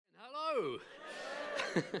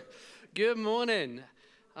Good morning.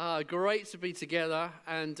 Great to be together,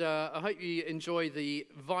 and I hope you enjoy the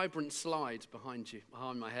vibrant slide behind you,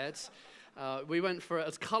 behind my head. We went for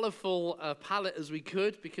as colourful a palette as we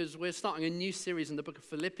could because we're starting a new series in the book of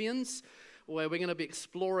Philippians where we're going to be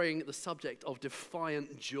exploring the subject of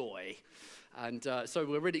defiant joy. And so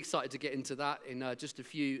we're really excited to get into that in just a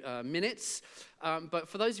few minutes. But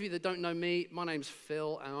for those of you that don't know me, my name's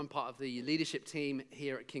Phil, and I'm part of the leadership team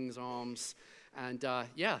here at King's Arms. And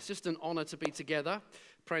it's just an honor to be together,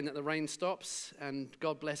 praying that the rain stops, and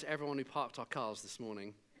God bless everyone who parked our cars this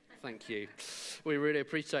morning. Thank you. We really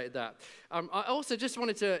appreciate that. I also just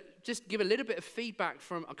wanted to just give a little bit of feedback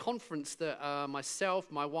from a conference that myself,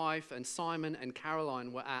 my wife, and Simon and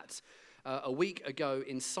Caroline were at a week ago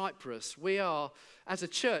in Cyprus. We are, as a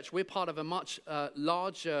church, we're part of a much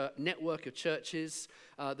larger network of churches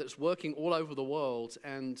that's working all over the world,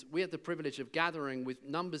 and we had the privilege of gathering with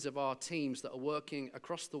numbers of our teams that are working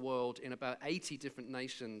across the world in about 80 different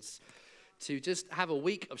nations to just have a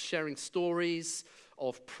week of sharing stories,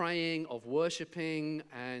 of praying, of worshiping,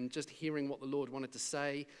 and just hearing what the Lord wanted to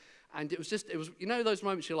say. And it was, you know, those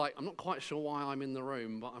moments you're like, I'm not quite sure why I'm in the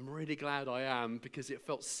room, but I'm really glad I am because it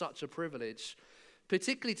felt such a privilege,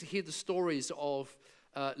 particularly to hear the stories of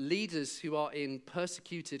leaders who are in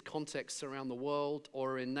persecuted contexts around the world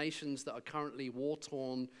or in nations that are currently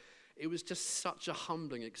war-torn. It was just such a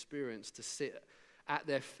humbling experience to sit at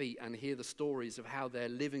their feet and hear the stories of how they're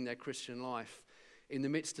living their Christian life in the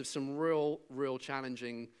midst of some real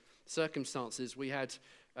challenging circumstances. We had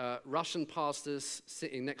Russian pastors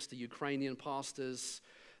sitting next to Ukrainian pastors.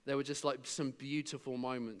 There were just like some beautiful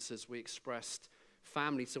moments as we expressed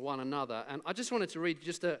family to one another. And I just wanted to read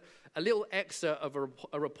just a little excerpt of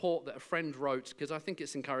a report that a friend wrote, because I think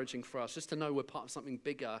it's encouraging for us just to know we're part of something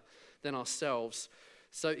bigger than ourselves.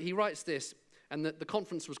 So he writes this, and the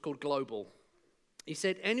conference was called Global. He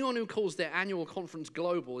said, anyone who calls their annual conference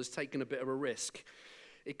Global is taking a bit of a risk.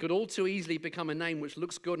 It could all too easily become a name which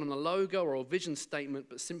looks good on a logo or a vision statement,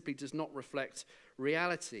 but simply does not reflect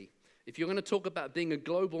reality. If you're going to talk about being a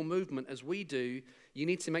global movement, as we do, you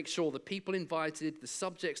need to make sure the people invited, the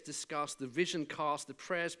subjects discussed, the vision cast, the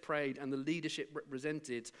prayers prayed, and the leadership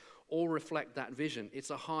represented all reflect that vision.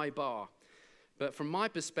 It's a high bar. But from my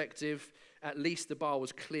perspective, at least the bar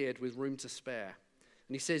was cleared with room to spare.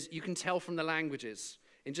 And he says, you can tell from the languages.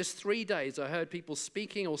 In just 3 days, I heard people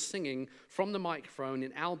speaking or singing from the microphone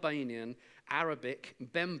in Albanian, Arabic,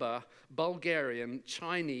 Bemba, Bulgarian,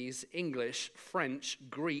 Chinese, English, French,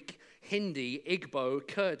 Greek, Hindi, Igbo,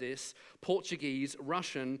 Kurdish, Portuguese,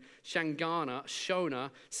 Russian, Shangana,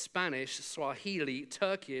 Shona, Spanish, Swahili,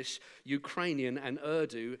 Turkish, Ukrainian, and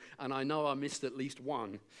Urdu, and I know I missed at least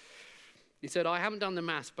one. He said, I haven't done the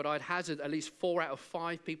maths, but I'd hazard at least 4 out of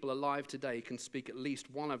 5 people alive today can speak at least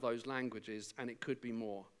one of those languages, and it could be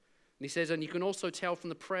more. And he says, and you can also tell from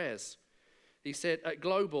the prayers. He said, at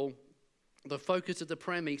Global, the focus of the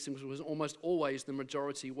prayer meetings was almost always the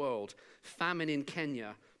majority world. Famine in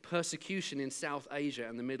Kenya, persecution in South Asia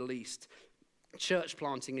and the Middle East, church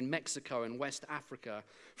planting in Mexico and West Africa,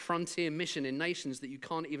 frontier mission in nations that you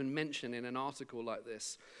can't even mention in an article like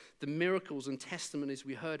this. The miracles and testimonies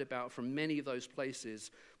we heard about from many of those places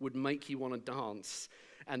would make you want to dance.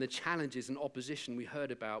 And the challenges and opposition we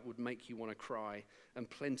heard about would make you want to cry. And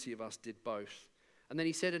plenty of us did both. And then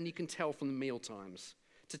he said, and you can tell from the meal times.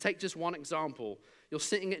 To take just one example, you're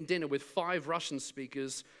sitting at dinner with 5 Russian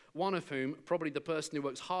speakers, one of whom, probably the person who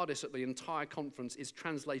works hardest at the entire conference, is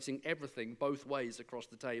translating everything both ways across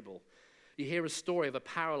the table. You hear a story of a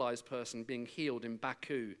paralyzed person being healed in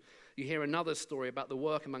Baku. You hear another story about the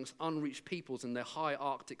work amongst unreached peoples in their high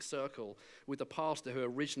Arctic circle with a pastor who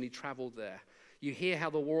originally traveled there. You hear how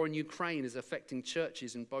the war in Ukraine is affecting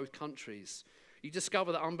churches in both countries. You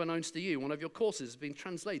discover that unbeknownst to you, one of your courses has been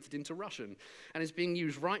translated into Russian and is being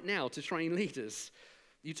used right now to train leaders.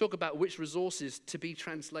 You talk about which resources to be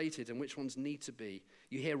translated and which ones need to be.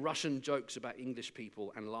 You hear Russian jokes about English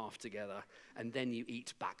people and laugh together, and then you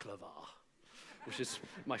eat baklava, which is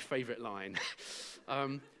my favorite line.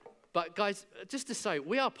 But guys, just to say,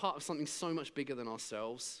 we are part of something so much bigger than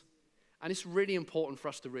ourselves. And it's really important for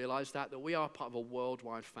us to realize that we are part of a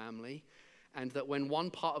worldwide family. And that when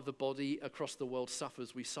one part of the body across the world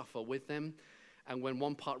suffers, we suffer with them. And when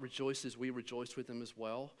one part rejoices, we rejoice with them as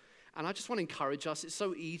well. And I just want to encourage us. It's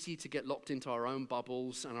so easy to get locked into our own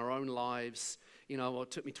bubbles and our own lives. You know, well,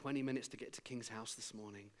 it took me 20 minutes to get to King's House this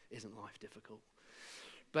morning. Isn't life difficult?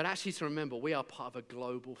 But actually to remember, we are part of a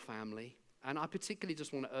global family. And I particularly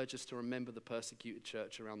just want to urge us to remember the persecuted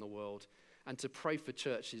church around the world and to pray for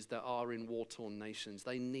churches that are in war-torn nations.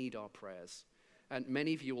 They need our prayers. And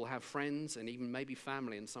many of you will have friends and even maybe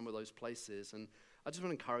family in some of those places. And I just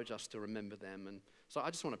want to encourage us to remember them. And so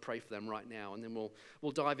I just want to pray for them right now, and then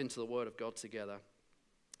we'll dive into the Word of God together.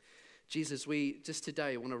 Jesus, we just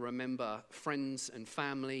today want to remember friends and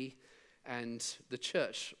family and the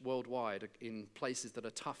church worldwide in places that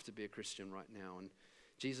are tough to be a Christian right now. And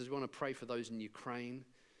Jesus, we want to pray for those in Ukraine.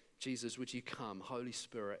 Jesus, would you come, Holy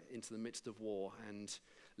Spirit, into the midst of war and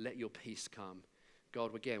let your peace come.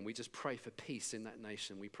 God, again, we just pray for peace in that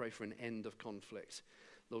nation. We pray for an end of conflict.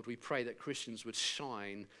 Lord, we pray that Christians would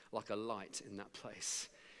shine like a light in that place.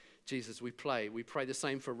 Jesus, we pray the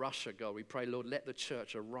same for Russia, God. We pray, Lord, let the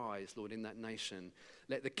church arise, Lord, in that nation.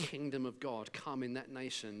 Let the kingdom of God come in that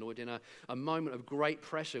nation, Lord, in a moment of great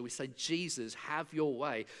pressure. We say, Jesus, have your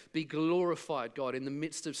way. Be glorified, God, in the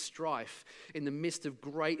midst of strife, in the midst of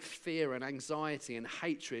great fear and anxiety and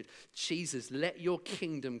hatred. Jesus, let your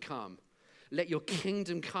kingdom come. Let your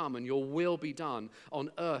kingdom come and your will be done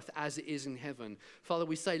on earth as it is in heaven. Father,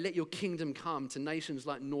 we say, let your kingdom come to nations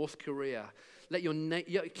like North Korea. Let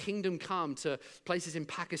your kingdom come to places in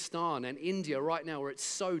Pakistan and India right now where it's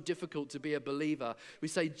so difficult to be a believer. We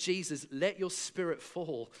say, Jesus, let your spirit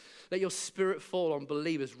fall. Let your spirit fall on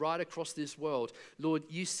believers right across this world. Lord,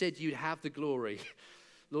 you said you'd have the glory.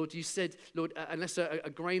 Lord, you said, Lord, unless a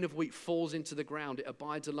grain of wheat falls into the ground, it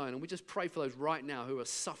abides alone. And we just pray for those right now who are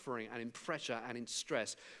suffering and in pressure and in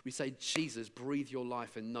stress. We say, Jesus, breathe your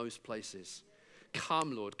life in those places.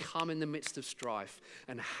 Come, Lord, come in the midst of strife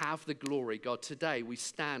and have the glory. God, today we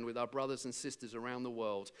stand with our brothers and sisters around the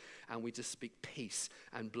world and we just speak peace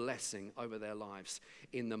and blessing over their lives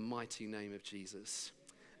in the mighty name of Jesus.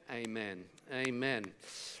 Amen. Amen.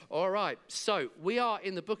 All right. So we are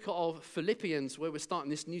in the book of Philippians where we're starting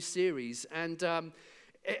this new series. And,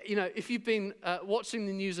 if you've been watching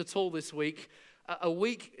the news at all this week, a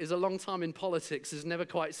week is a long time in politics. Has never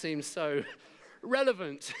quite seemed so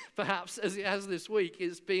relevant, perhaps, as it has this week.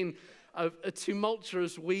 It's been a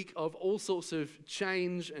tumultuous week of all sorts of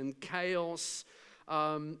change and chaos.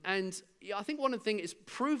 I think one of the things it's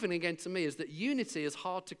proven again to me is that unity is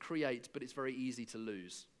hard to create, but it's very easy to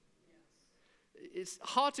lose. It's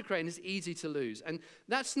hard to create and it's easy to lose. And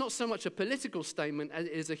that's not so much a political statement as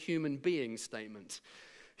it is a human being statement.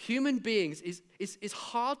 Human beings is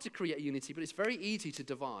hard to create unity, but it's very easy to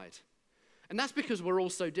divide. And that's because we're all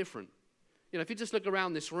so different. If you just look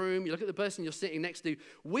around this room, you look at the person you're sitting next to,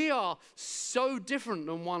 we are so different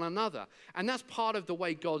than one another. And that's part of the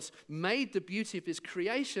way God's made the beauty of his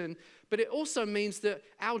creation. But it also means that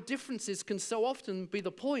our differences can so often be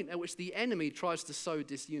the point at which the enemy tries to sow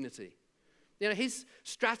disunity. His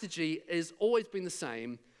strategy has always been the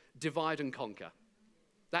same: divide and conquer.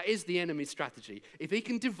 That is the enemy's strategy. If he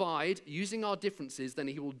can divide using our differences, then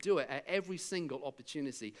he will do it at every single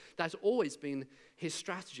opportunity. That's always been his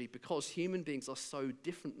strategy because human beings are so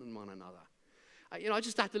different than one another. I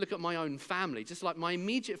just have to look at my own family. Just like my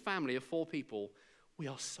immediate family of 4 people, we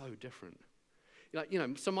are so different.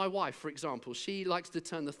 So my wife, for example, she likes to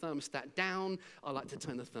turn the thermostat down. I like to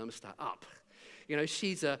turn the thermostat up.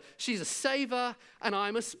 She's a saver and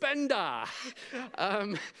I'm a spender.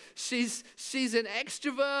 She's an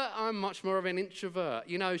extrovert. I'm much more of an introvert.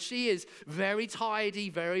 She is very tidy,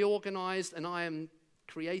 very organized, and I am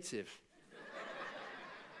creative.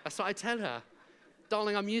 That's what I tell her.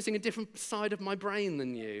 Darling, I'm using a different side of my brain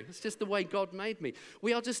than you. It's just the way God made me.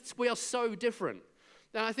 We are so different.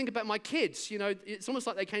 Then I think about my kids, it's almost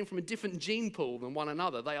like they came from a different gene pool than one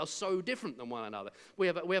another. They are so different than one another. We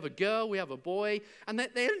have a girl, we have a boy, and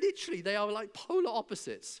they are like polar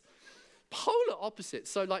opposites. Polar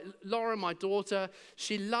opposites. So like Laura, my daughter,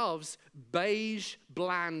 she loves beige,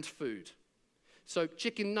 bland food. So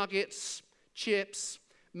chicken nuggets, chips,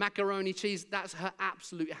 macaroni cheese, that's her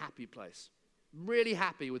absolute happy place. Really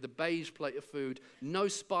happy with a beige plate of food, no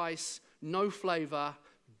spice, no flavor,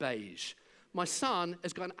 beige. My son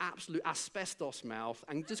has got an absolute asbestos mouth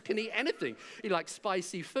and just can eat anything. He likes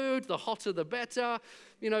spicy food, the hotter the better.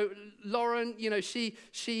 Lauren, she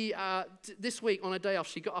this week on a day off,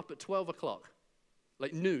 she got up at 12 o'clock,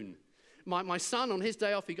 like noon. My son, on his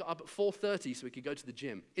day off, he got up at 4:30 so he could go to the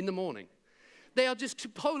gym in the morning. They are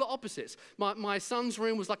just polar opposites. My son's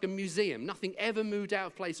room was like a museum. Nothing ever moved out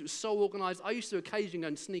of place. It was so organized. I used to occasionally go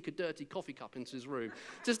and sneak a dirty coffee cup into his room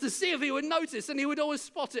just to see if he would notice, and he would always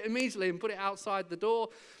spot it immediately and put it outside the door.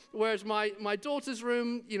 Whereas my daughter's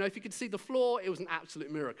room, if you could see the floor, it was an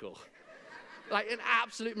absolute miracle. Like an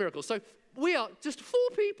absolute miracle. So we are just 4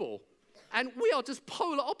 people. And we are just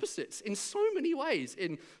polar opposites in so many ways,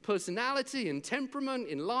 in personality, in temperament,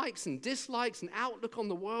 in likes and dislikes, and outlook on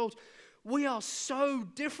the world. We are so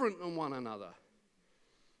different than one another.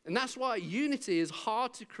 And that's why unity is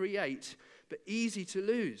hard to create, but easy to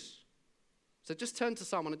lose. So just turn to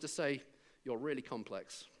someone and just say, you're really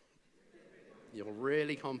complex. You're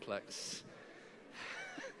really complex.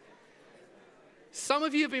 Some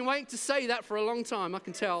of you have been waiting to say that for a long time, I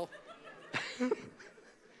can tell.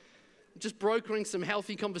 Just brokering some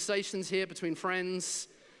healthy conversations here between friends,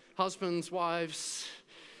 husbands, wives.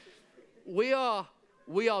 We are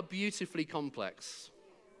beautifully complex.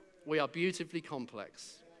 We are beautifully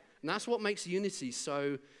complex. And that's what makes unity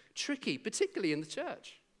so tricky, particularly in the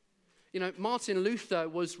church. You know, Martin Luther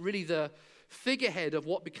was really the figurehead of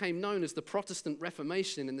what became known as the Protestant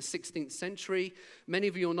Reformation in the 16th century. Many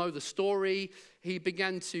of you will know the story. He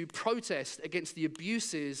began to protest against the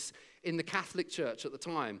abuses in the Catholic Church at the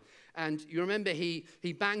time. And you remember he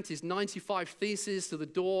banged his 95 theses to the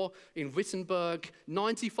door in Wittenberg,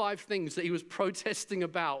 95 things that he was protesting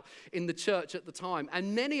about in the church at the time.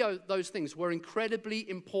 And many of those things were incredibly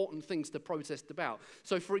important things to protest about.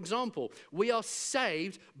 So, for example, we are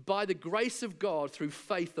saved by the grace of God through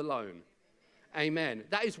faith alone. Amen.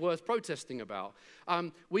 That is worth protesting about.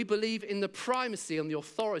 We believe in the primacy and the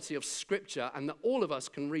authority of Scripture and that all of us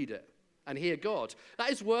can read it and hear God. That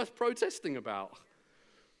is worth protesting about.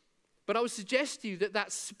 But I would suggest to you that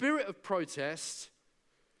that spirit of protest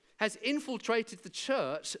has infiltrated the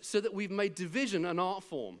church so that we've made division an art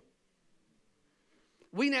form.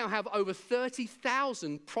 We now have over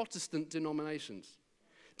 30,000 Protestant denominations.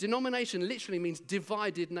 Denomination literally means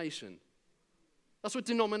divided nation. That's what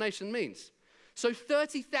denomination means. So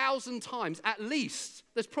 30,000 times, at least,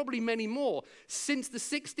 there's probably many more, since the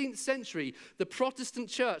 16th century, the Protestant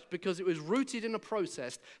church, because it was rooted in a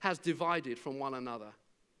protest, has divided from one another.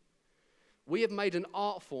 We have made an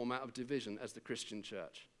art form out of division as the Christian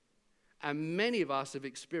church. And many of us have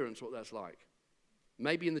experienced what that's like.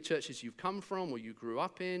 Maybe in the churches you've come from or you grew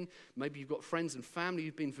up in, maybe you've got friends and family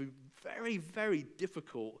who've been through very, very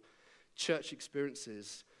difficult church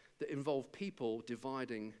experiences that involve people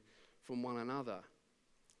dividing from one another.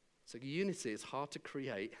 So unity is hard to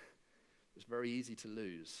create. It's very easy to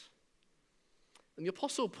lose. And the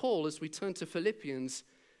Apostle Paul, as we turn to Philippians,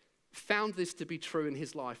 found this to be true in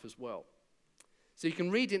his life as well. So you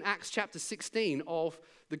can read in Acts chapter 16 of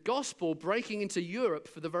the gospel breaking into Europe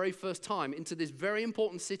for the very first time, into this very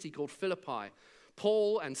important city called Philippi.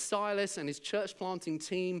 Paul and Silas and his church planting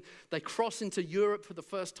team, they cross into Europe for the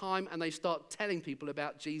first time and they start telling people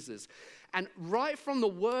about Jesus. And right from the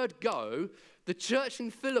word go, the church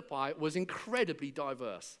in Philippi was incredibly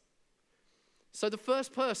diverse. So the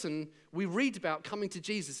first person we read about coming to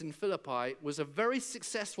Jesus in Philippi was a very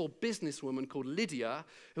successful businesswoman called Lydia,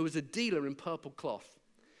 who was a dealer in purple cloth.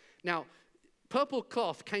 Now, purple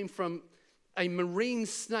cloth came from a marine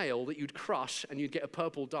snail that you'd crush and you'd get a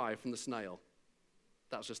purple dye from the snail.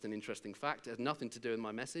 That's just an interesting fact. It has nothing to do with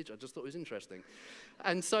my message. I just thought it was interesting.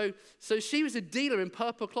 And so she was a dealer in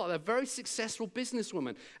purple cloth, a very successful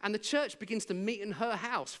businesswoman. And the church begins to meet in her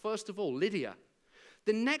house, first of all, Lydia.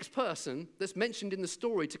 The next person that's mentioned in the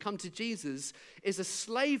story to come to Jesus is a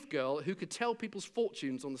slave girl who could tell people's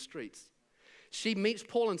fortunes on the streets. She meets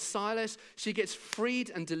Paul and Silas. She gets freed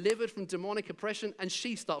and delivered from demonic oppression, and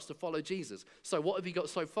she starts to follow Jesus. So what have you got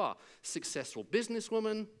so far? Successful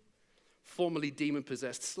businesswoman, formerly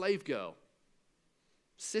demon-possessed slave girl,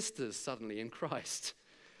 sisters suddenly in Christ.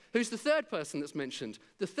 Who's the third person that's mentioned?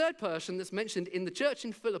 The third person that's mentioned in the church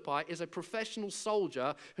in Philippi is a professional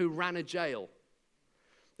soldier who ran a jail.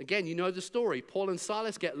 Again, you know the story. Paul and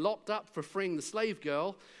Silas get locked up for freeing the slave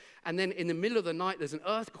girl, and then in the middle of the night there's an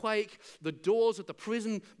earthquake, the doors of the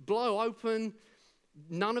prison blow open,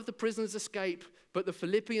 none of the prisoners escape, but the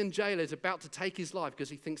Philippian jailer is about to take his life because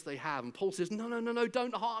he thinks they have. And Paul says, no,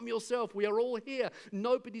 don't harm yourself. We are all here.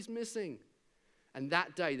 Nobody's missing. And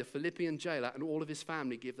that day, the Philippian jailer and all of his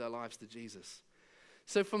family give their lives to Jesus.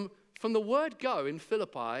 So from the word go in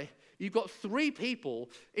Philippi, you've got three people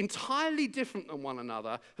entirely different than one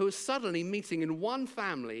another who are suddenly meeting in one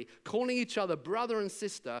family, calling each other brother and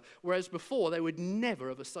sister, whereas before they would never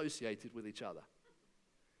have associated with each other.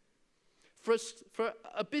 For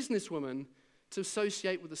a businesswoman to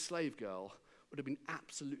associate with a slave girl would have been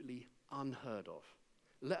absolutely unheard of,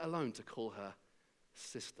 let alone to call her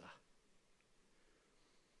sister.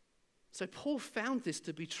 So Paul found this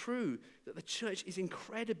to be true, that the church is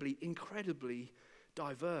incredibly, incredibly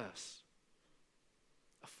diverse.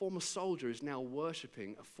 A former soldier is now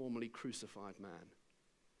worshipping a formerly crucified man.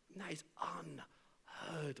 And that is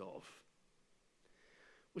unheard of.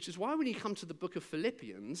 Which is why when you come to the book of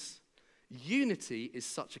Philippians, unity is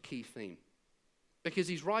such a key theme. Because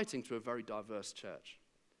he's writing to a very diverse church.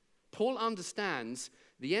 Paul understands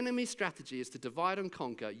the enemy's strategy is to divide and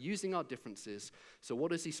conquer using our differences. So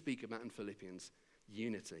what does he speak about in Philippians?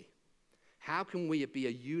 Unity. How can we be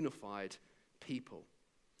a unified people?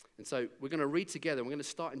 And so we're going to read together. We're going to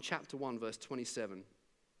start in chapter 1, verse 27.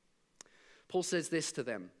 Paul says this to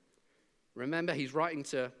them. Remember, he's writing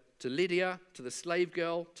to Lydia, to the slave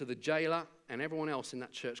girl, to the jailer, and everyone else in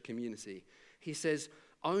that church community. He says,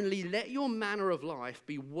 only let your manner of life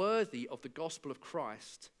be worthy of the gospel of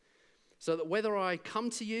Christ, so that whether I come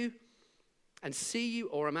to you and see you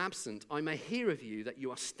or am absent, I may hear of you that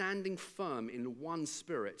you are standing firm in one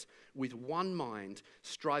spirit, with one mind,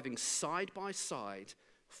 striving side by side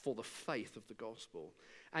for the faith of the gospel,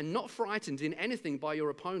 and not frightened in anything by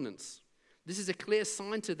your opponents. This is a clear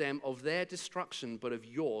sign to them of their destruction, but of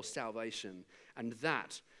your salvation, and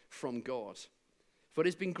that from God. For it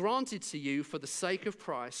has been granted to you for the sake of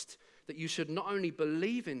Christ that you should not only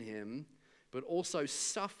believe in him, but also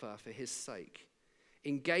suffer for his sake,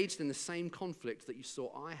 engaged in the same conflict that you saw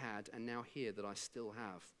I had and now hear that I still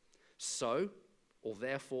have. So, or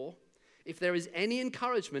therefore, if there is any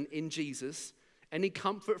encouragement in Jesus, any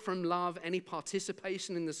comfort from love, any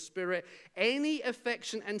participation in the Spirit, any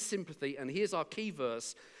affection and sympathy, and here's our key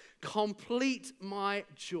verse, complete my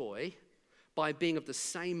joy by being of the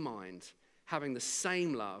same mind, having the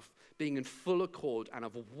same love, being in full accord and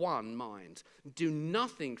of one mind. Do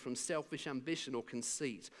nothing from selfish ambition or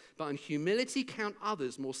conceit, but in humility count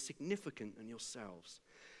others more significant than yourselves.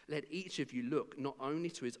 Let each of you look not only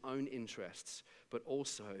to his own interests, but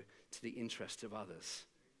also to the interests of others.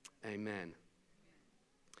 Amen.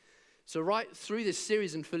 So right through this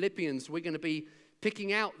series in Philippians, we're going to be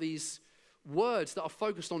picking out these words that are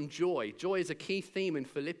focused on joy. Joy is a key theme in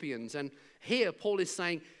Philippians. And here Paul is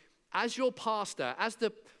saying, as your pastor, as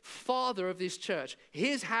the father of this church,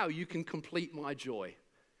 here's how you can complete my joy.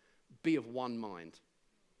 Be of one mind.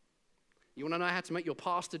 You want to know how to make your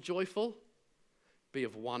pastor joyful? Be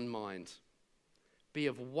of one mind. Be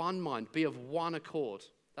of one mind. Be of one accord.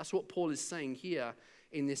 That's what Paul is saying here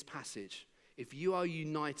in this passage. If you are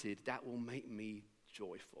united, that will make me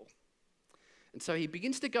joyful. And so he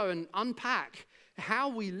begins to go and unpack how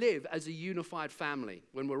we live as a unified family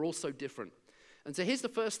when we're all so different. And so here's the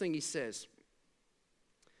first thing he says.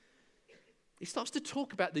 He starts to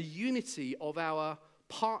talk about the unity of our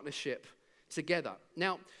partnership together.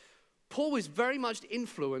 Now, Paul was very much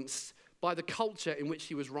influenced by the culture in which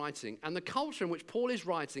he was writing. And the culture in which Paul is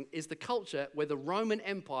writing is the culture where the Roman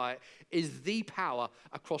Empire is the power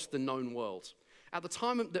across the known world. At the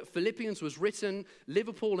time that Philippians was written,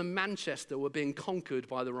 Liverpool and Manchester were being conquered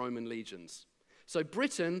by the Roman legions. So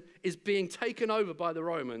Britain is being taken over by the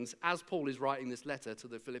Romans as Paul is writing this letter to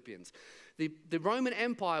the Philippians. The Roman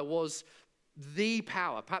Empire was the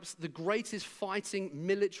power, perhaps the greatest fighting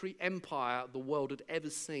military empire the world had ever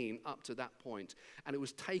seen up to that point. And it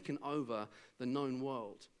was taken over the known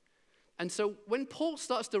world. And so when Paul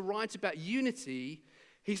starts to write about unity,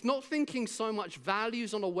 he's not thinking so much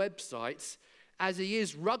values on a website as he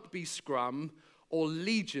is rugby scrum or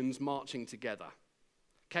legions marching together.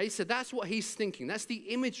 Okay, so that's what he's thinking. That's the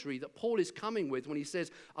imagery that Paul is coming with when he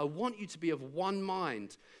says, I want you to be of one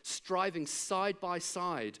mind, striving side by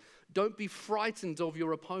side. Don't be frightened of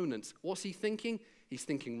your opponents. What's he thinking? He's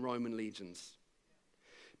thinking Roman legions.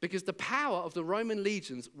 Because the power of the Roman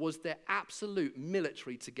legions was their absolute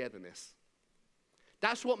military togetherness.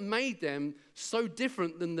 That's what made them so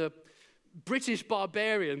different than the British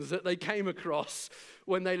barbarians that they came across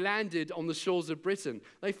when they landed on the shores of Britain.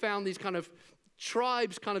 They found these kind of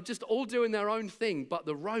tribes kind of just all doing their own thing, but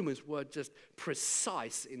the Romans were just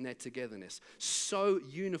precise in their togetherness, so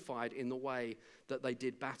unified in the way that they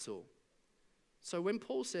did battle. So when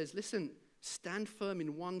Paul says, listen, stand firm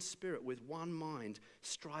in one spirit with one mind,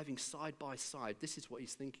 striving side by side, this is what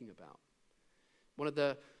he's thinking about. One of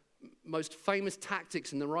the most famous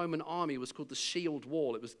tactics in the Roman army was called the shield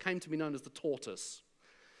wall. It came to be known as the tortoise,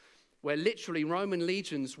 where literally Roman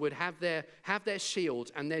legions would have their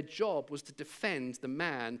shield, and their job was to defend the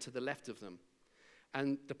man to the left of them.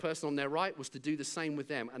 And the person on their right was to do the same with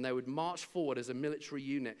them, and they would march forward as a military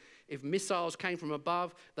unit. If missiles came from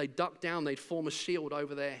above, they'd duck down, they'd form a shield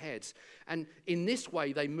over their heads. And in this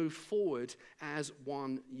way, they moved forward as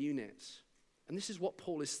one unit. And this is what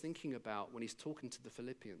Paul is thinking about when he's talking to the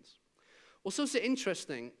Philippians. What's also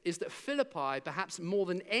interesting is that Philippi, perhaps more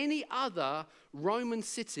than any other Roman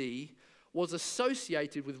city, was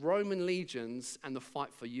associated with Roman legions and the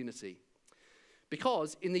fight for unity.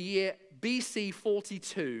 Because in the year BC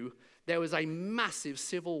 42, there was a massive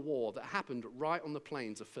civil war that happened right on the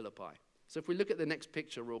plains of Philippi. So if we look at the next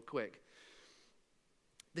picture real quick,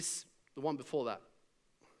 the one before that.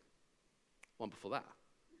 One before that.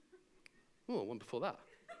 Oh, one before that.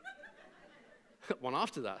 One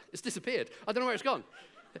after that. It's disappeared. I don't know where it's gone.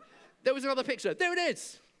 There was another picture. There it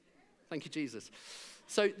is. Thank you, Jesus.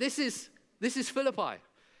 So this is Philippi.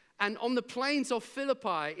 And on the plains of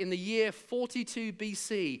Philippi in the year 42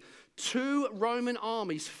 BC, two Roman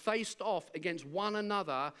armies faced off against one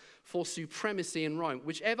another for supremacy in Rome.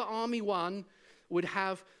 Whichever army won would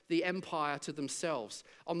have the empire to themselves.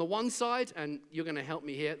 On the one side, and you're going to help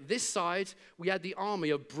me here, this side, we had the army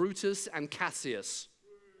of Brutus and Cassius,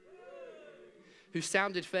 who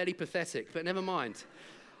sounded fairly pathetic, but never mind.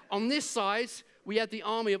 On this side, we had the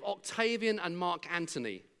army of Octavian and Mark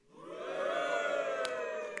Antony.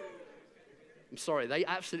 I'm sorry, they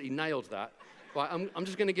absolutely nailed that. Right, I'm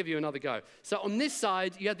just going to give you another go. So on this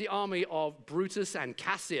side, you had the army of Brutus and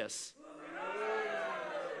Cassius.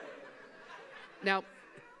 Now,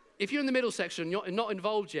 if you're in the middle section, you're not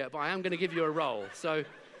involved yet, but I am going to give you a role. So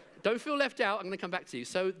don't feel left out. I'm going to come back to you.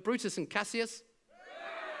 So Brutus and Cassius,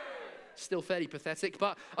 still fairly pathetic.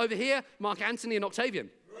 But over here, Mark Antony and Octavian.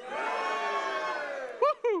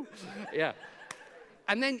 Woohoo! Yeah.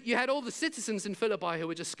 And then you had all the citizens in Philippi who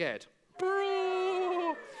were just scared.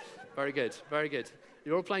 Very good, very good.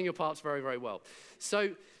 You're all playing your parts very, very well.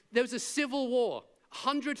 So there was a civil war.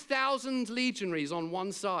 100,000 legionaries on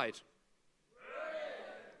one side.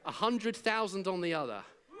 100,000 on the other.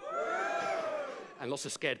 And lots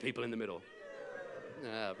of scared people in the middle.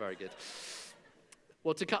 Very good.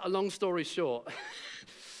 Well, to cut a long story short,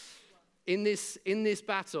 in this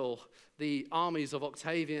battle, the armies of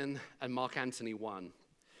Octavian and Mark Antony won.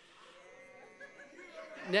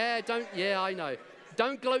 I know.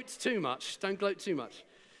 Don't gloat too much. Don't gloat too much.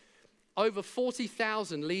 Over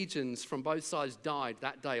 40,000 legions from both sides died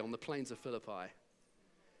that day on the plains of Philippi.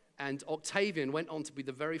 And Octavian went on to be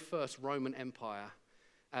the very first Roman Empire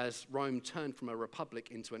as Rome turned from a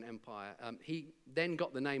republic into an empire. He then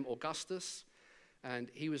got the name Augustus, and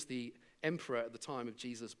he was the emperor at the time of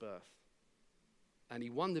Jesus' birth. And he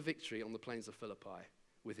won the victory on the plains of Philippi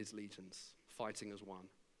with his legions, fighting as one.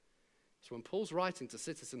 So when Paul's writing to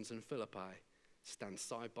citizens in Philippi, stand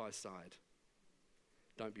side by side.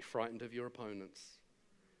 Don't be frightened of your opponents.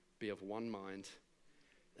 Be of one mind.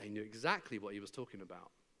 They knew exactly what he was talking about,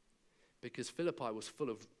 because Philippi was full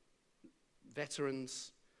of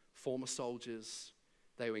veterans, former soldiers.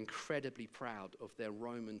 They were incredibly proud of their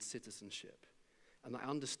Roman citizenship, and they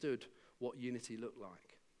understood what unity looked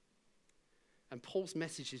like. And Paul's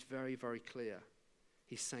message is very, very clear.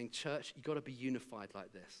 He's saying, church, you've got to be unified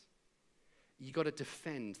like this. You've got to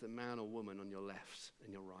defend the man or woman on your left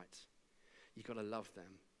and your right. You've got to love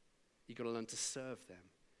them. You've got to learn to serve them.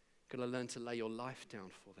 You've got to learn to lay your life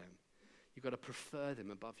down for them. You've got to prefer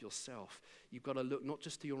them above yourself. You've got to look not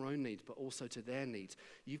just to your own needs, but also to their needs.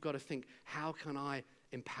 You've got to think, how can I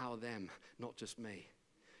empower them, not just me?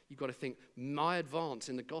 You've got to think, my advance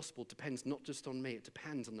in the gospel depends not just on me. It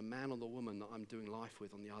depends on the man or the woman that I'm doing life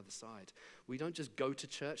with on the other side. We don't just go to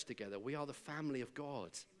church together. We are the family of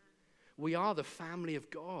God. We are the family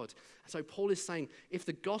of God. So Paul is saying, if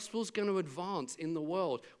the gospel's going to advance in the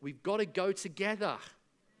world, we've got to go together.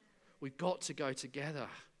 We've got to go together.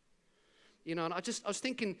 You know, and I was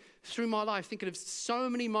thinking through my life, thinking of so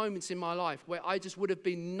many moments in my life where I just would have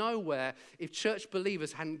been nowhere if church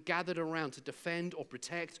believers hadn't gathered around to defend or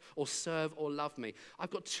protect or serve or love me. I've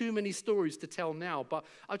got too many stories to tell now, but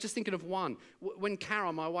I was just thinking of one. When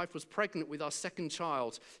Carol, my wife, was pregnant with our second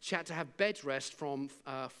child, she had to have bed rest from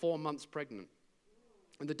 4 months pregnant.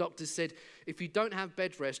 And the doctor said, if you don't have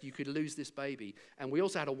bed rest, you could lose this baby. And we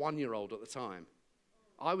also had a 1-year-old at the time.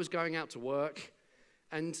 I was going out to work.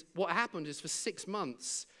 And what happened is for 6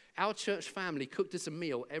 months, our church family cooked us a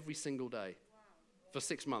meal every single day. For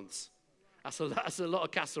 6 months. That's a lot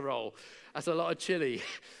of casserole. That's a lot of chili.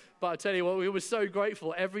 But I tell you what, we were so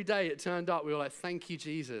grateful. Every day it turned up, we were like, thank you,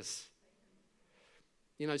 Jesus.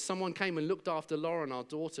 You know, someone came and looked after Lauren, our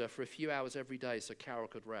daughter, for a few hours every day so Carol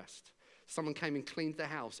could rest. Someone came and cleaned the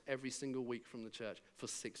house every single week from the church for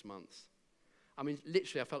 6 months. I mean,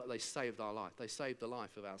 literally, I felt like they saved our life. They saved the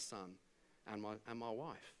life of our son. And my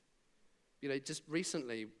wife. You know, just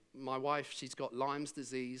recently, my wife, she's got Lyme's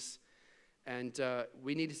disease, and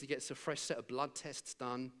we needed to get a fresh set of blood tests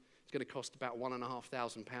done. It's going to cost about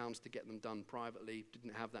 £1,500 to get them done privately.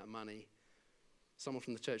 Didn't have that money. Someone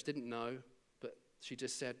from the church didn't know, but she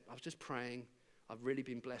just said, I was just praying. I've really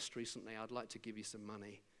been blessed recently. I'd like to give you some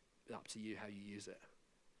money. It's up to you how you use it.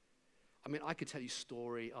 I mean, I could tell you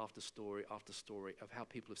story after story after story of how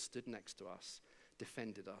people have stood next to us,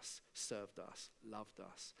 defended us, served us, loved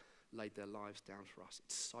us, laid their lives down for us.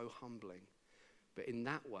 It's so humbling. But in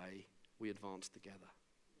that way, we advance together.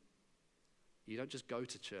 You don't just go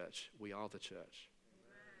to church, we are the church.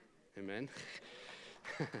 Amen?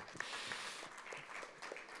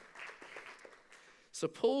 So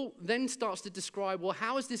Paul then starts to describe, well,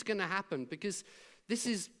 how is this going to happen? Because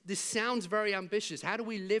this sounds very ambitious. How do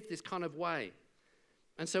we live this kind of way?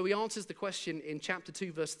 And so he answers the question in chapter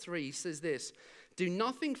 2, verse 3. He says this, do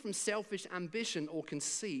nothing from selfish ambition or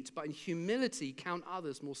conceit, but in humility count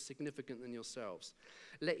others more significant than yourselves.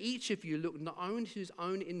 Let each of you look not only to his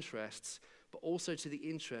own interests, but also to the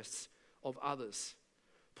interests of others.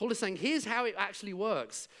 Paul is saying, here's how it actually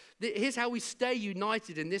works. Here's how we stay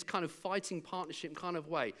united in this kind of fighting partnership kind of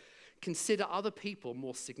way. Consider other people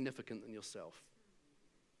more significant than yourself.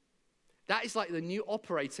 That is like the new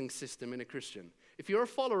operating system in a Christian. If you're a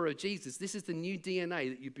follower of Jesus, this is the new DNA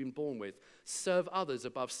that you've been born with. Serve others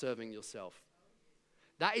above serving yourself.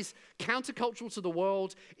 That is countercultural to the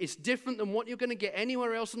world. It's different than what you're going to get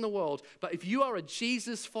anywhere else in the world. But if you are a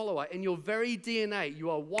Jesus follower, in your very DNA,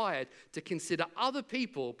 you are wired to consider other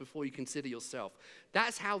people before you consider yourself.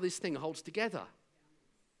 That's how this thing holds together.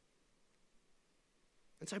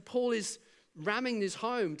 And so Paul is ramming this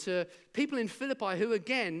home to people in Philippi who,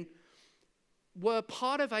 again, were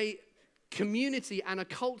part of a community and a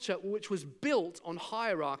culture which was built on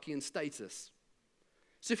hierarchy and status.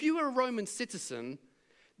 So if you were a Roman citizen,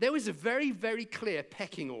 there was a very, very clear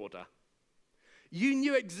pecking order. You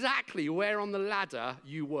knew exactly where on the ladder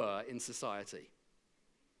you were in society.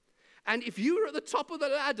 And if you were at the top of the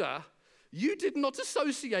ladder, you did not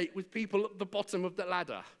associate with people at the bottom of the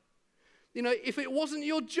ladder. You know, if it wasn't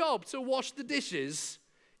your job to wash the dishes,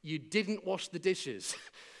 you didn't wash the dishes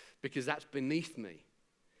because that's beneath me.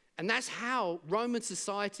 And that's how Roman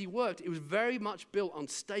society worked. It was very much built on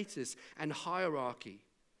status and hierarchy.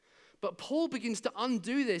 But Paul begins to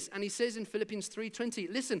undo this, and he says in Philippians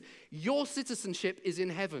 3:20, listen, your citizenship is in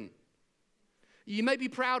heaven. You may be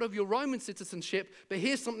proud of your Roman citizenship, but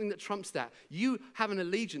here's something that trumps that. You have an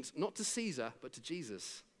allegiance, not to Caesar, but to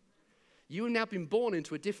Jesus. You have now been born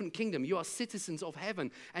into a different kingdom. You are citizens of heaven,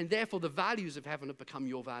 and therefore the values of heaven have become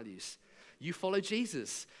your values. You follow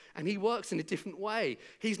Jesus, and he works in a different way.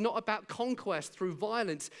 He's not about conquest through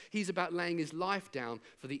violence. He's about laying his life down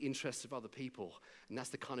for the interests of other people. And that's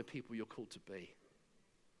the kind of people you're called to be.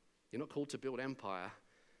 You're not called to build empire.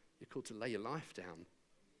 You're called to lay your life down.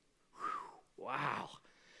 Whew, wow.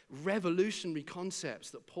 Revolutionary concepts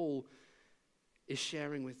that Paul is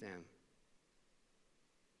sharing with them.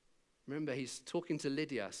 Remember, he's talking to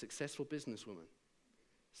Lydia, a successful businesswoman,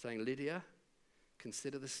 saying, Lydia,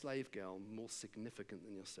 consider the slave girl more significant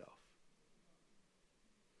than yourself.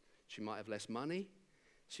 She might have less money.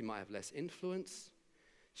 She might have less influence.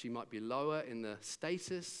 She might be lower in the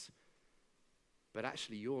status. But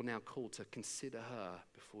actually, you're now called to consider her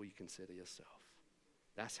before you consider yourself.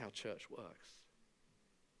 That's how church works.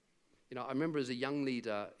 You know, I remember as a young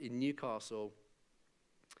leader in Newcastle,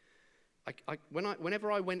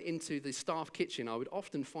 whenever I went into the staff kitchen, I would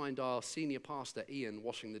often find our senior pastor, Ian,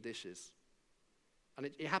 washing the dishes. And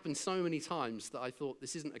it happened so many times that I thought,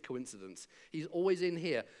 this isn't a coincidence. He's always in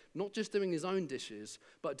here, not just doing his own dishes,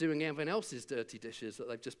 but doing everyone else's dirty dishes that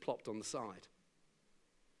they've just plopped on the side.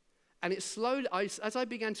 And it slowly, as I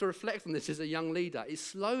began to reflect on this as a young leader, it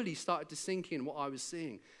slowly started to sink in what I was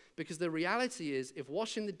seeing. Because the reality is, if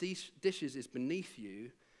washing the dishes is beneath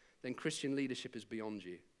you, then Christian leadership is beyond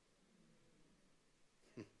you.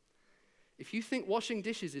 If you think washing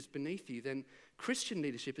dishes is beneath you, then Christian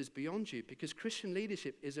leadership is beyond you, because Christian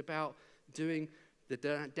leadership is about doing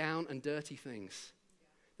the down and dirty things,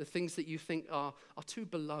 the things that you think are too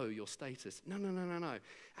below your status. No.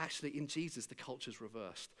 Actually, in Jesus, the culture's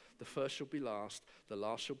reversed. The first shall be last, the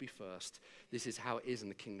last shall be first. This is how it is in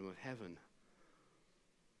the kingdom of heaven.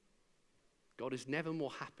 God is never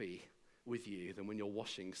more happy with you than when you're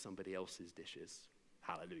washing somebody else's dishes.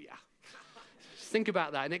 Hallelujah. Think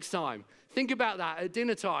about that next time. Think about that at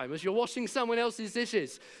dinner time as you're washing someone else's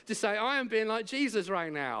dishes. Just say, I am being like Jesus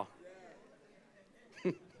right now.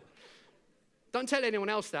 Yeah. Don't tell anyone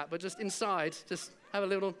else that, but just inside, just have a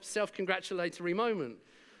little self-congratulatory moment.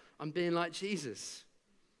 I'm being like Jesus.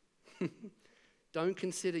 Don't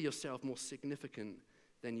consider yourself more significant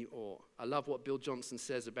than you ought. I love what Bill Johnson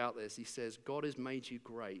says about this. He says, God has made you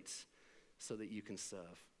great so that you can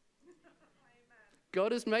serve.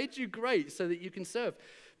 God has made you great so that you can serve.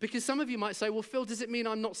 Because some of you might say, well, Phil, does it mean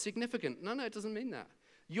I'm not significant? No, it doesn't mean that.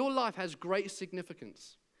 Your life has great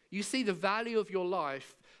significance. You see the value of your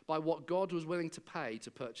life by what God was willing to pay to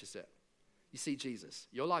purchase it. You see Jesus.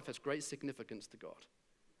 Your life has great significance to God.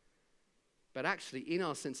 But actually, in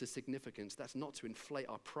our sense of significance, that's not to inflate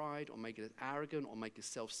our pride or make it arrogant or make us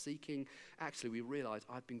self-seeking. Actually, we realize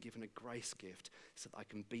I've been given a grace gift so that I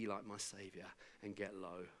can be like my Savior and get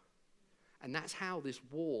low. And that's how this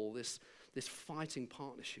wall, this fighting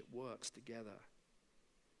partnership works together.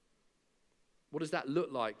 What does that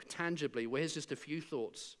look like tangibly? Well, here's just a few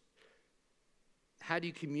thoughts. How do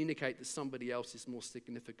you communicate that somebody else is more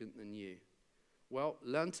significant than you? Well,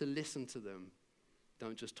 learn to listen to them.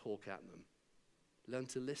 Don't just talk at them. Learn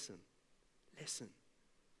to listen. Listen.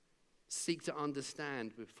 Seek to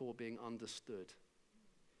understand before being understood,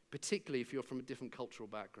 particularly if you're from a different cultural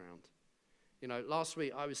background. You know, last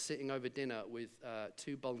week I was sitting over dinner with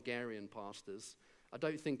two Bulgarian pastors. I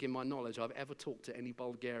don't think in my knowledge I've ever talked to any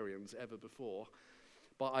Bulgarians ever before,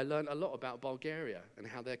 but I learned a lot about Bulgaria and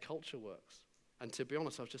how their culture works. And to be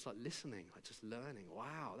honest, I was just like listening, like just learning.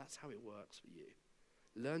 Wow, that's how it works for you.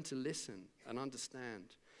 Learn to listen and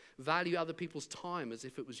understand. Value other people's time as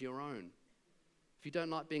if it was your own. If you don't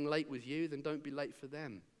like being late with you, then don't be late for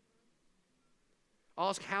them.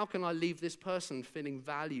 Ask, how can I leave this person feeling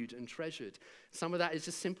valued and treasured? Some of that is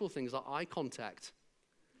just simple things like eye contact.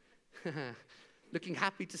 Looking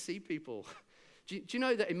happy to see people. Do you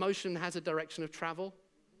know that emotion has a direction of travel?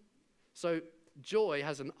 So joy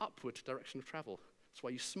has an upward direction of travel. That's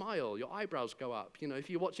why you smile, your eyebrows go up. You know, if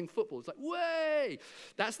you're watching football, it's like, way!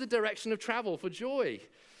 That's the direction of travel for joy.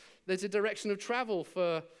 There's a direction of travel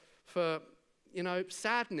for you know,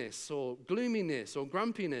 sadness or gloominess or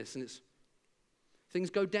grumpiness, and things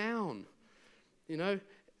go down. You know,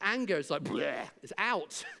 anger is like, bleh, it's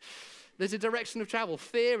out. There's a direction of travel.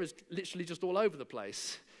 Fear is literally just all over the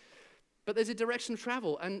place. But there's a direction of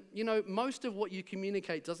travel. And, you know, most of what you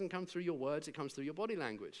communicate doesn't come through your words, it comes through your body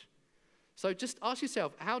language. So just ask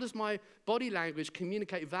yourself, how does my body language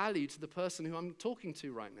communicate value to the person who I'm talking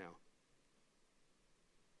to right now?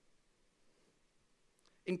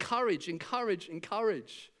 Encourage, encourage,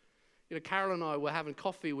 encourage. You know, Carol and I were having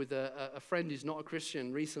coffee with a friend who's not a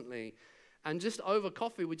Christian recently. And just over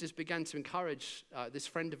coffee, we just began to encourage this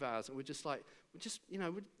friend of ours. And we're just like, you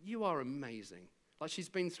know, you are amazing. Like, she's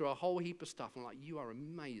been through a whole heap of stuff. I'm like, you are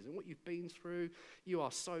amazing. What you've been through,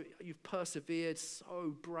 you've persevered,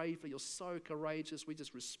 so bravely, you're so courageous. We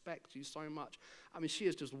just respect you so much. I mean, she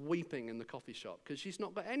is just weeping in the coffee shop because she's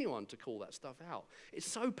not got anyone to call that stuff out. It's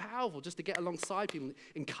so powerful just to get alongside people.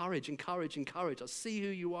 Encourage, encourage, encourage. I see who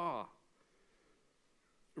you are.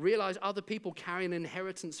 Realize other people carry an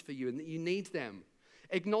inheritance for you and that you need them.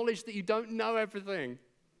 Acknowledge that you don't know everything.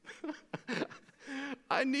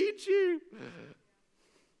 I need you.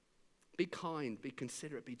 Be kind, be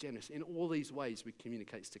considerate, be generous. In all these ways, we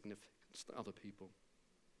communicate significance to other people.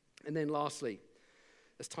 And then lastly,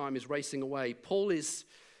 as time is racing away, Paul is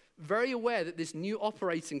very aware that this new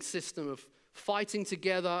operating system of fighting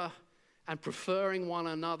together and preferring one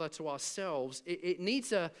another to ourselves, it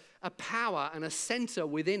needs a power and a center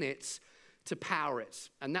within it to power it.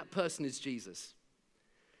 And that person is Jesus.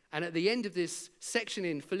 And at the end of this section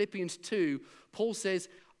in Philippians 2, Paul says,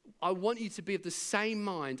 I want you to be of the same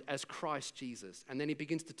mind as Christ Jesus. And then he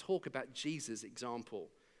begins to talk about Jesus' example.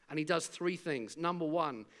 And he does three things. Number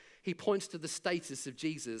one, he points to the status of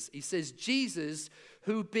Jesus. He says, Jesus,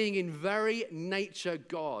 who being in very nature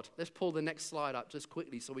God. Let's pull the next slide up just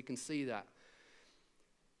quickly so we can see that.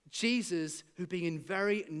 Jesus, who being in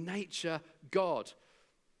very nature God.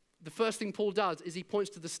 The first thing Paul does is he points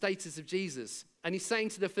to the status of Jesus. And he's saying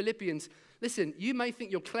to the Philippians, listen, you may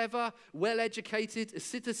think you're clever, well-educated, a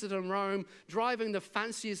citizen of Rome, driving the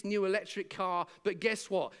fanciest new electric car, but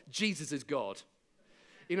guess what? Jesus is God.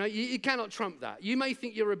 You know, you cannot trump that. You may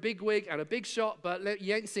think you're a big wig and a big shot, but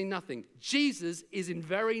you ain't seen nothing. Jesus is in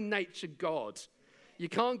very nature God. You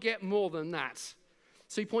can't get more than that.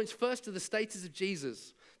 So he points first to the status of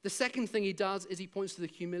Jesus. The second thing he does is he points to the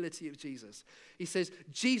humility of Jesus. He says,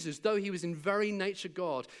 Jesus, though he was in very nature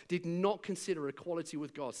God, did not consider equality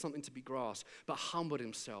with God something to be grasped, but humbled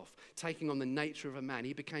himself, taking on the nature of a man.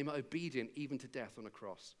 He became obedient even to death on a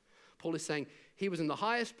cross. Paul is saying he was in the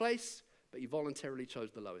highest place, but he voluntarily chose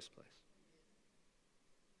the lowest place.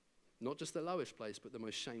 Not just the lowest place, but the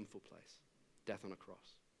most shameful place, death on a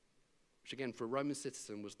cross. Which again, for a Roman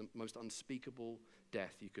citizen, was the most unspeakable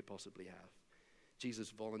death you could possibly have.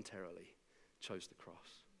 Jesus voluntarily chose the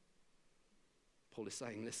cross. Paul is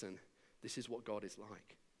saying, listen, this is what God is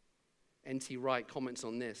like. N.T. Wright comments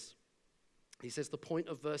on this. He says the point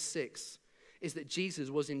of verse 6 is that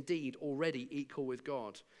Jesus was indeed already equal with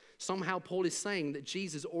God. Somehow Paul is saying that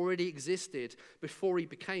Jesus already existed before he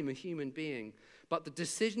became a human being. But the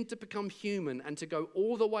decision to become human and to go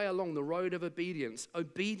all the way along the road of obedience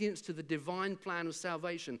to the divine plan of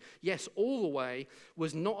salvation, yes, all the way,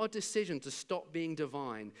 was not a decision to stop being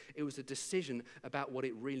divine. It was a decision about what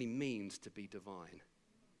it really means to be divine.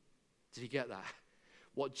 Did you get that?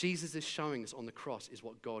 What Jesus is showing us on the cross is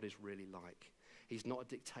what God is really like. He's not a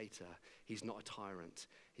dictator. He's not a tyrant.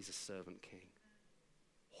 He's a servant king.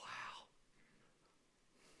 Wow.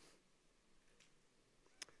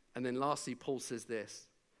 And then lastly, Paul says this.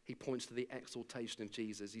 He points to the exaltation of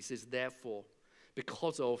Jesus. He says, therefore,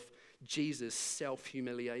 because of Jesus'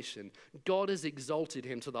 self-humiliation, God has exalted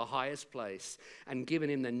him to the highest place and given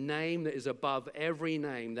him the name that is above every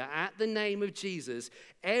name, that at the name of Jesus,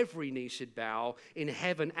 every knee should bow in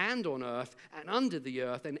heaven and on earth and under the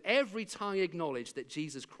earth, and every tongue acknowledge that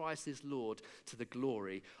Jesus Christ is Lord, to the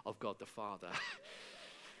glory of God the Father.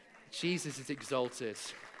 Jesus is exalted.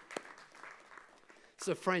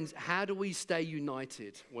 So friends, how do we stay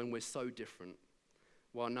united when we're so different?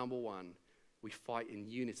 Well, number one, we fight in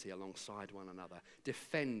unity alongside one another.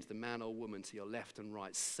 Defend the man or woman to your left and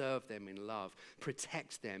right. Serve them in love.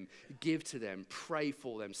 Protect them. Give to them. Pray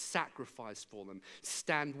for them. Sacrifice for them.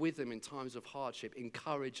 Stand with them in times of hardship.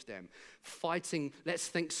 Encourage them. Fighting, let's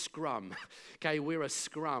think scrum. Okay, we're a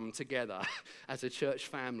scrum together as a church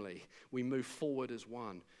family. We move forward as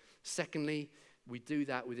one. Secondly, we do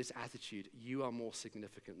that with this attitude: you are more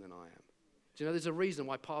significant than I am. Do you know there's a reason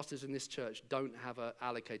why pastors in this church don't have an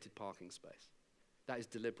allocated parking space? That is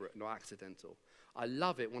deliberate, not accidental. I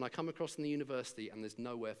love it when I come across in the university and there's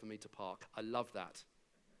nowhere for me to park. I love that.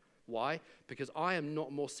 Why? Because I am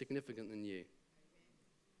not more significant than you.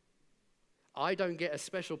 I don't get a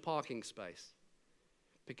special parking space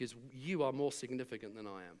because you are more significant than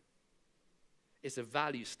I am. It's a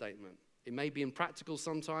value statement. It may be impractical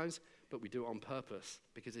sometimes, but we do it on purpose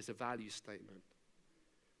because it's a value statement.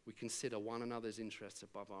 We consider one another's interests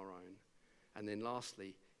above our own. And then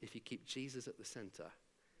lastly, if you keep Jesus at the center,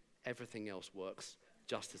 everything else works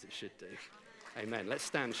just as it should do. Amen. Let's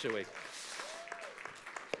stand, shall we?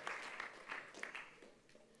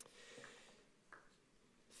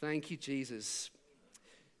 Thank you, Jesus.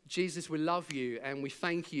 Jesus, we love you, and we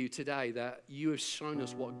thank you today that you have shown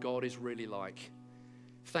us what God is really like.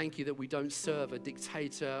 Thank you that we don't serve a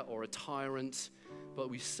dictator or a tyrant, but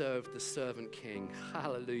we serve the servant king.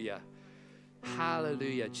 Hallelujah.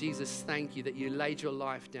 Hallelujah. Jesus, thank you that you laid your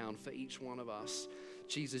life down for each one of us.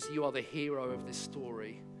 Jesus, you are the hero of this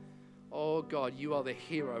story. Oh God, you are the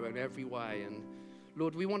hero in every way. And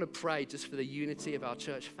Lord, we want to pray just for the unity of our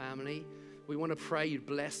church family. We want to pray you'd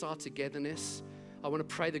bless our togetherness. I want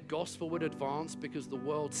to pray the gospel would advance because the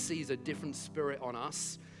world sees a different spirit on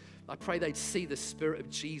us. I pray they'd see the spirit of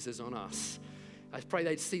Jesus on us. I pray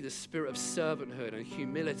they'd see the spirit of servanthood and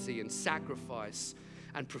humility and sacrifice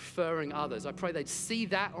and preferring others. I pray they'd see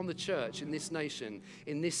that on the church in this nation,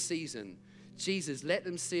 in this season. Jesus, let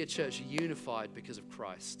them see a church unified because of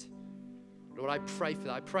Christ. Lord, I pray for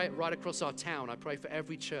that. I pray it right across our town. I pray for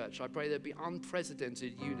every church. I pray there'd be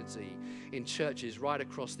unprecedented unity in churches right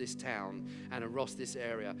across this town and across this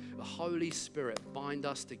area. The Holy Spirit, bind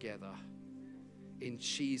us together in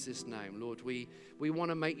Jesus' name. Lord, we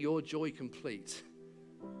want to make your joy complete,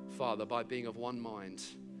 Father, by being of one mind,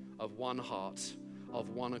 of one heart, of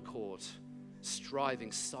one accord,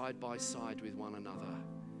 striving side by side with one another.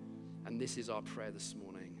 And this is our prayer this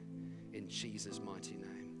morning in Jesus' mighty name.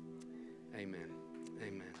 Amen.